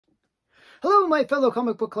Hello, my fellow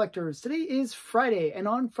comic book collectors. Today is Friday, and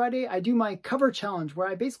on Friday I do my cover challenge where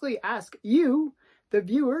I basically ask you, the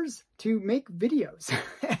viewers, to make videos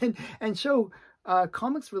and show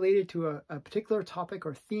comics related to a particular topic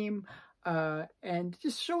or theme, and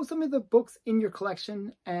just show some of the books in your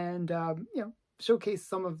collection and showcase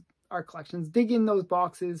some of our collections, dig in those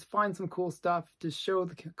boxes, find some cool stuff to show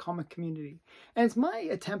the comic community. And it's my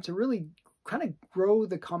attempt to really kind of grow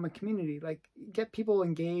the comic community, like get people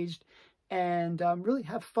engaged and really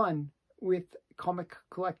have fun with comic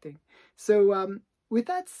collecting. So with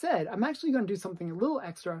that said, I'm actually going to do something a little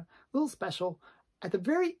extra, a little special. At the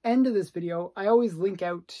very end of this video, I always link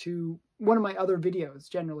out to one of my other videos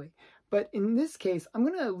generally. But in this case, I'm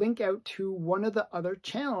going to link out to one of the other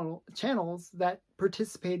channels that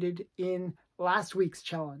participated in last week's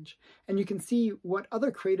challenge. And you can see what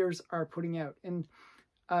other creators are putting out. And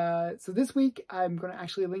so this week, I'm going to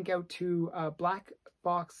actually link out to Black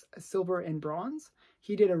Box Silver and Bronze.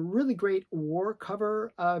 He did a really great war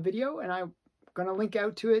cover video, and I'm going to link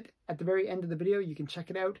out to it at the very end of the video. You can check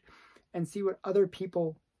it out and see what other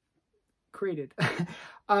people created.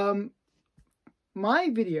 My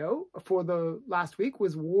video for the last week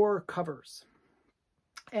was war covers.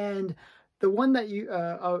 And the one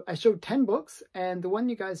that I showed 10 books, and the one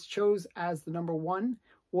you guys chose as the number one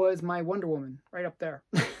was my Wonder Woman, right up there.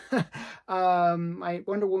 My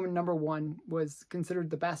Wonder Woman number one was considered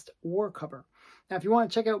the best war cover. Now, if you want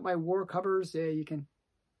to check out my war covers, you can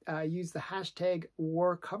use the hashtag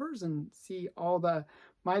war covers and see all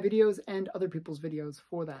my videos and other people's videos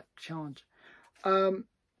for that challenge.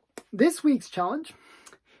 This week's challenge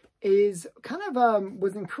is kind of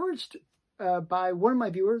was encouraged by one of my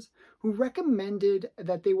viewers who recommended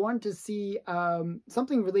that they wanted to see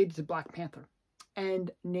something related to Black Panther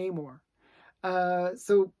and Namor.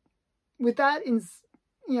 So with that,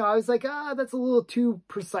 I was like, that's a little too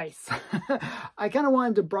precise. I kind of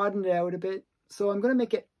wanted to broaden it out a bit, so I'm going to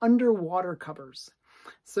make it underwater covers.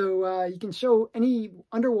 So you can show any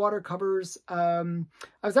underwater covers. I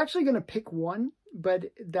was actually going to pick one, but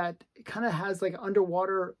that kind of has like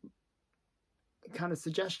underwater kind of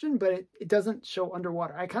suggestion, but it doesn't show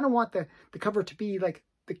underwater. I kind of want the cover to be like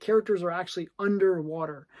the characters are actually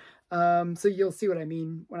underwater. So you'll see what I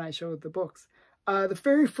mean when I show the books. The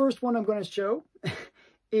very first one I'm going to show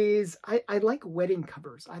is, I like wedding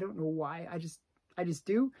covers. I don't know why. I just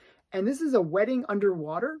do. And this is a wedding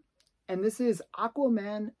underwater. And this is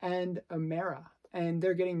Aquaman and Amara. And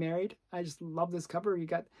they're getting married. I just love this cover. You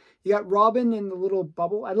got Robin in the little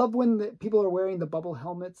bubble. I love when people are wearing the bubble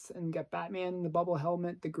helmets, and you got Batman in the bubble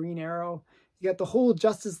helmet, the Green Arrow. You got the whole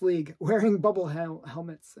Justice League wearing bubble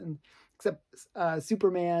helmets, and except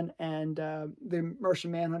Superman and the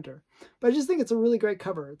Martian Manhunter. But I just think it's a really great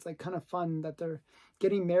cover. It's like kind of fun that they're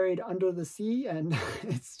getting married under the sea, and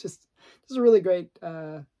it's just a really great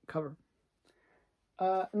cover.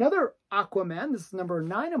 Another Aquaman, this is number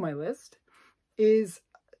 9 on my list, is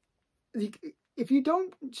if you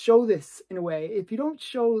don't show this in a way, if you don't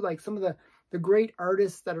show like some of the great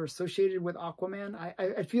artists that are associated with Aquaman,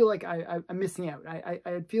 I feel like I'm missing out.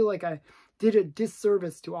 I feel like I did a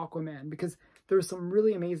disservice to Aquaman, because there's some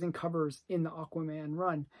really amazing covers in the Aquaman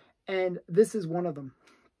run, and this is one of them.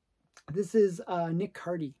 This is Nick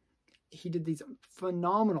Cardy. He did these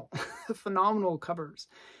phenomenal covers,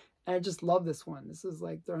 and I just love this one. This is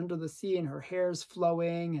like they're under the sea and her hair's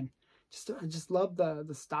flowing, and I just love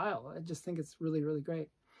the style. I just think it's really, really great.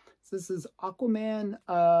 So this is Aquaman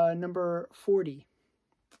number 40.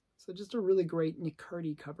 So just a really great Nick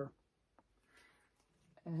Cardy cover.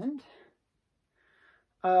 And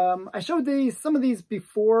I showed some of these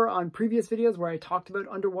before on previous videos where I talked about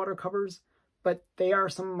underwater covers, but they are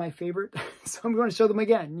some of my favorite. So I'm going to show them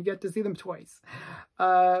again. You get to see them twice.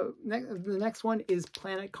 The next one is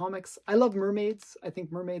Planet Comics. I love mermaids. I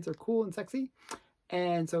think mermaids are cool and sexy.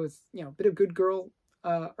 And so it's, a bit of good girl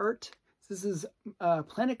art. So this is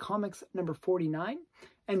Planet Comics number 49.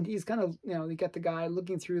 And he's kind of, you got the guy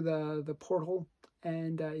looking through the portal,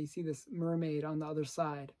 and you see this mermaid on the other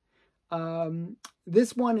side.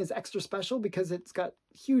 This one is extra special because it's got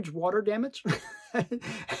huge water damage.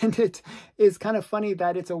 And it is kind of funny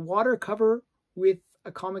that it's a water cover with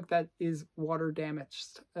a comic that is water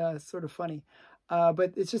damaged. Sort of funny.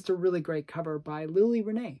 But it's just a really great cover by Lily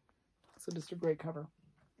Renee. So just a great cover.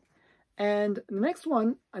 And the next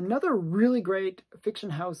one, another really great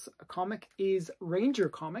Fiction House comic, is Ranger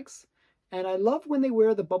Comics. And I love when they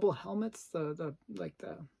wear the bubble helmets, those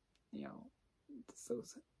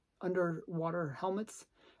underwater helmets.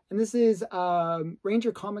 And this is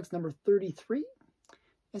Ranger Comics number 33.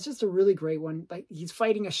 It's just a really great one. Like, he's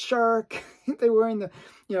fighting a shark. They're wearing the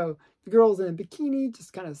girls in a bikini,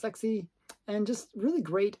 just kind of sexy. and just really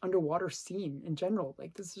great underwater scene in general.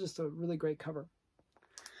 Like, this is just a really great cover.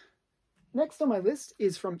 Next on my list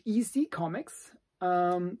is from EC Comics.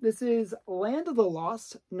 This is Land of the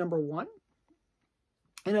Lost #1.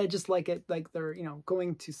 And I just like it, like they're, you know,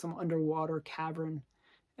 going to some underwater cavern.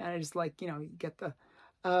 And I just like, you know, you get the,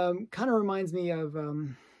 kind of reminds me of,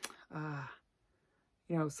 you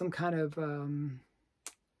know, some kind of,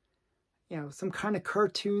 you know, some kind of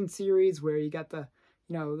cartoon series where you got the,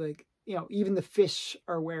 you know, like, you know, even the fish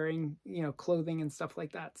are wearing, you know, clothing and stuff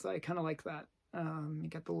like that. So I kind of like that. You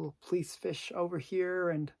got the little police fish over here,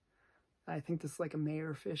 and I think this is like a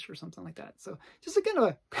mayor fish or something like that. So just a kind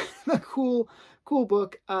of a cool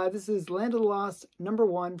book. This is Land of the Lost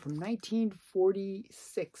 #1 from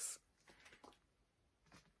 1946.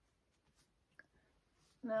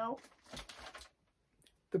 Now,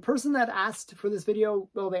 the person that asked for this video,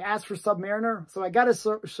 well, they asked for Submariner, so I got to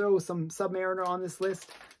show some Submariner on this list.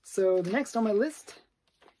 So the next on my list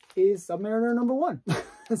is Submariner #1.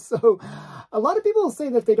 So a lot of people say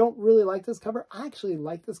that they don't really like this cover. I actually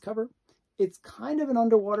like this cover. It's kind of an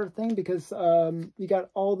underwater thing because you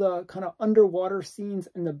got all the kind of underwater scenes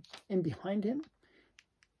in behind him,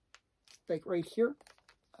 like right here.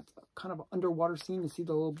 That's kind of an underwater scene. You see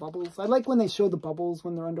the little bubbles. I like when they show the bubbles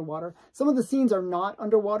when they're underwater. Some of the scenes are not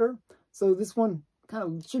underwater, so this one kind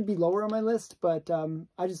of should be lower on my list. But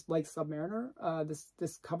I just like Submariner.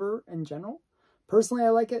 This cover in general. Personally, I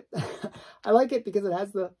like it. I like it because it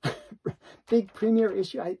has the big premiere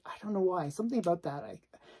issue. I don't know why. Something about that.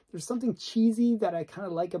 There's something cheesy that I kind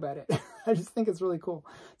of like about it. I just think it's really cool.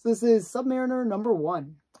 So this is Submariner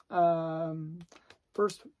 #1.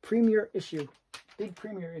 First premiere issue. Big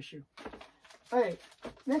premiere issue. All right.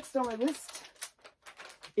 Next on my list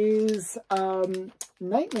is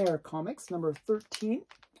Nightmare Comics #13.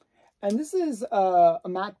 And this is a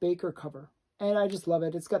Matt Baker cover. And I just love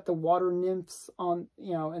it. It's got the water nymphs on,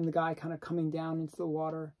 you know, and the guy kind of coming down into the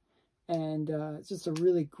water. And it's just a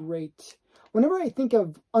really great... Whenever I think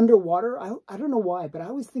of underwater, I don't know why, but I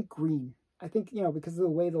always think green. I think, you know, because of the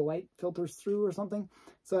way the light filters through or something.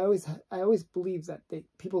 So I always believe that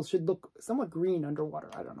people should look somewhat green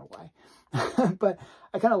underwater. I don't know why. But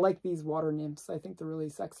I kind of like these water nymphs. I think they're really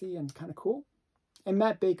sexy and kind of cool. And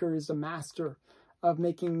Matt Baker is a master of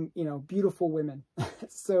making, you know, beautiful women.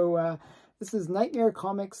 So this is Nightmare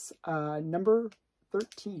Comics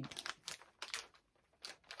 #13.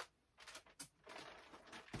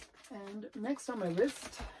 And next on my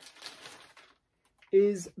list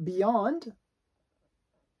is Beyond.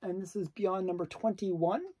 And this is Beyond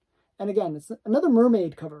 #21. And again, it's another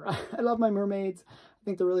mermaid cover. I love my mermaids. I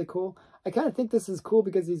think they're really cool. I kind of think this is cool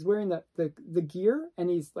because he's wearing the gear and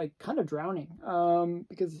he's like kind of drowning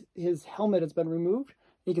because his helmet has been removed.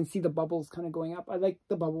 You can see the bubbles kind of going up. I like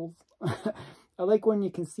the bubbles. I like when you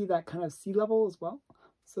can see that kind of sea level as well.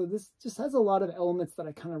 So this just has a lot of elements that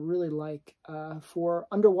I kind of really like for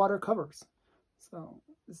underwater covers. So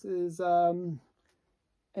this is, and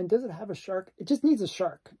does it have a shark? It just needs a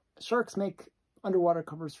shark. Sharks make underwater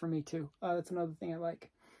covers for me too. That's another thing I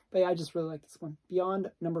like. But yeah, I just really like this one.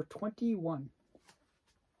 Beyond #21.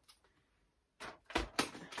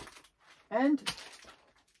 And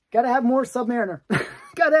gotta have more Submariner.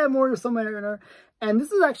 Gotta have more Submariner. And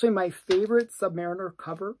this is actually my favorite Submariner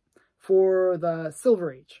cover for the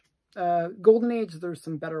Silver Age. Golden Age, there's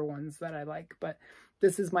some better ones that I like, but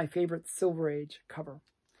this is my favorite Silver Age cover.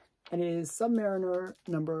 And it is Submariner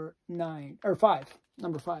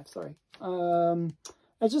 #5, sorry.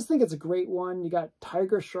 I just think it's a great one. You got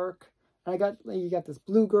Tiger Shark, and you got this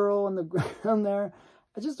blue girl on the ground there.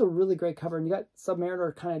 It's just a really great cover. And you got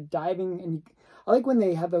Submariner kind of diving, and I like when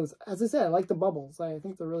they have those, as I said, I like the bubbles. I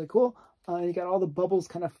think they're really cool. You got all the bubbles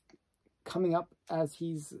kind of coming up as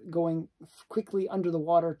he's going quickly under the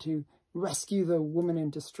water to rescue the woman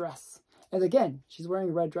in distress. And again, she's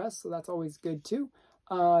wearing a red dress, so that's always good too.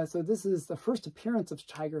 So this is the first appearance of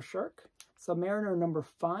Tiger Shark, Submariner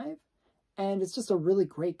 #5. And it's just a really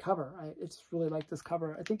great cover. I just really like this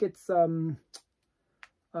cover. I think it's John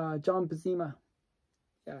Buscema.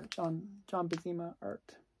 Yeah, John Buscema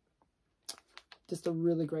art. Just a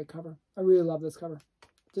really great cover. I really love this cover.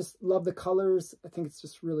 Just love the colors. I think it's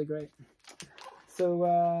just really great. So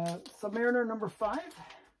Submariner #5.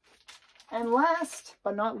 And last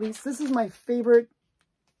but not least, this is my favorite,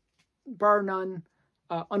 bar none,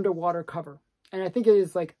 underwater cover. And I think it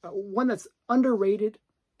is like one that's underrated.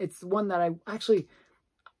 It's one that I actually,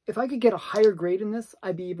 if I could get a higher grade in this,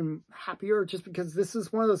 I'd be even happier, just because this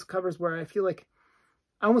is one of those covers where I feel like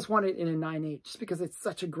I almost want it in a 9/8 just because it's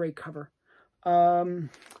such a great cover.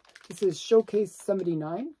 This is Showcase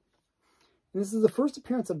 79. And this is the first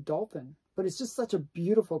appearance of Dolphin. but it's just such a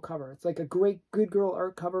beautiful cover. It's like a great Good Girl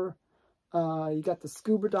art cover. You got the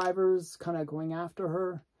scuba divers kind of going after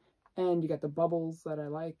her, and you got the bubbles that I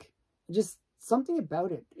like. Just something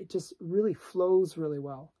about it. It just really flows really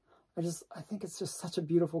well. I think it's just such a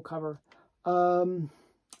beautiful cover.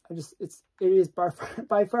 It is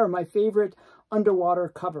by far my favorite underwater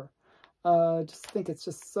cover. Just think it's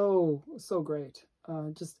just so great.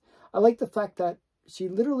 I like the fact that she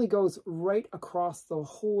literally goes right across the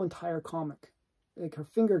whole entire comic. Like her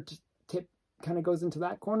fingertip kind of goes into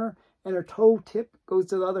that corner, and her toe tip goes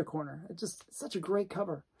to the other corner. It's just such a great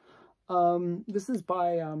cover. This is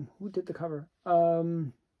by who did the cover?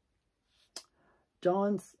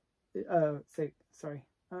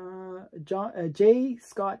 J.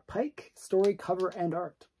 Scott Pike, story, cover, and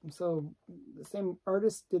art. So the same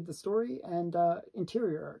artist did the story and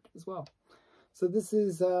interior art as well. So this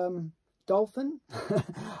is Dolphin,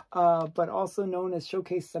 but also known as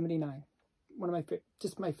Showcase 79. One of my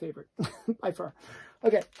just my favorite by far.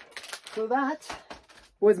 Okay, so that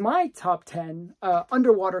was my top 10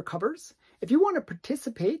 underwater covers. If you want to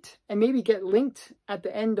participate and maybe get linked at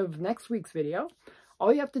the end of next week's video,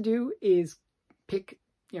 all you have to do is pick,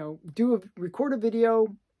 record a video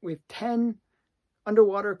with 10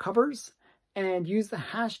 underwater covers and use the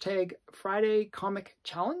hashtag Friday Comic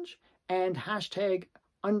Challenge and hashtag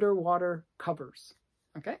underwater covers.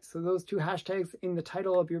 Okay, so those two hashtags in the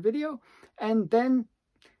title of your video, and then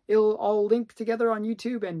it'll all link together on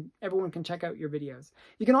YouTube and everyone can check out your videos.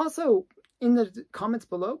 You can also, in the comments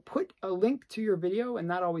below, put a link to your video,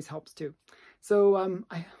 and that always helps too. So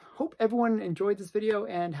I hope everyone enjoyed this video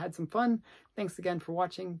and had some fun. Thanks again for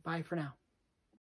watching. Bye for now.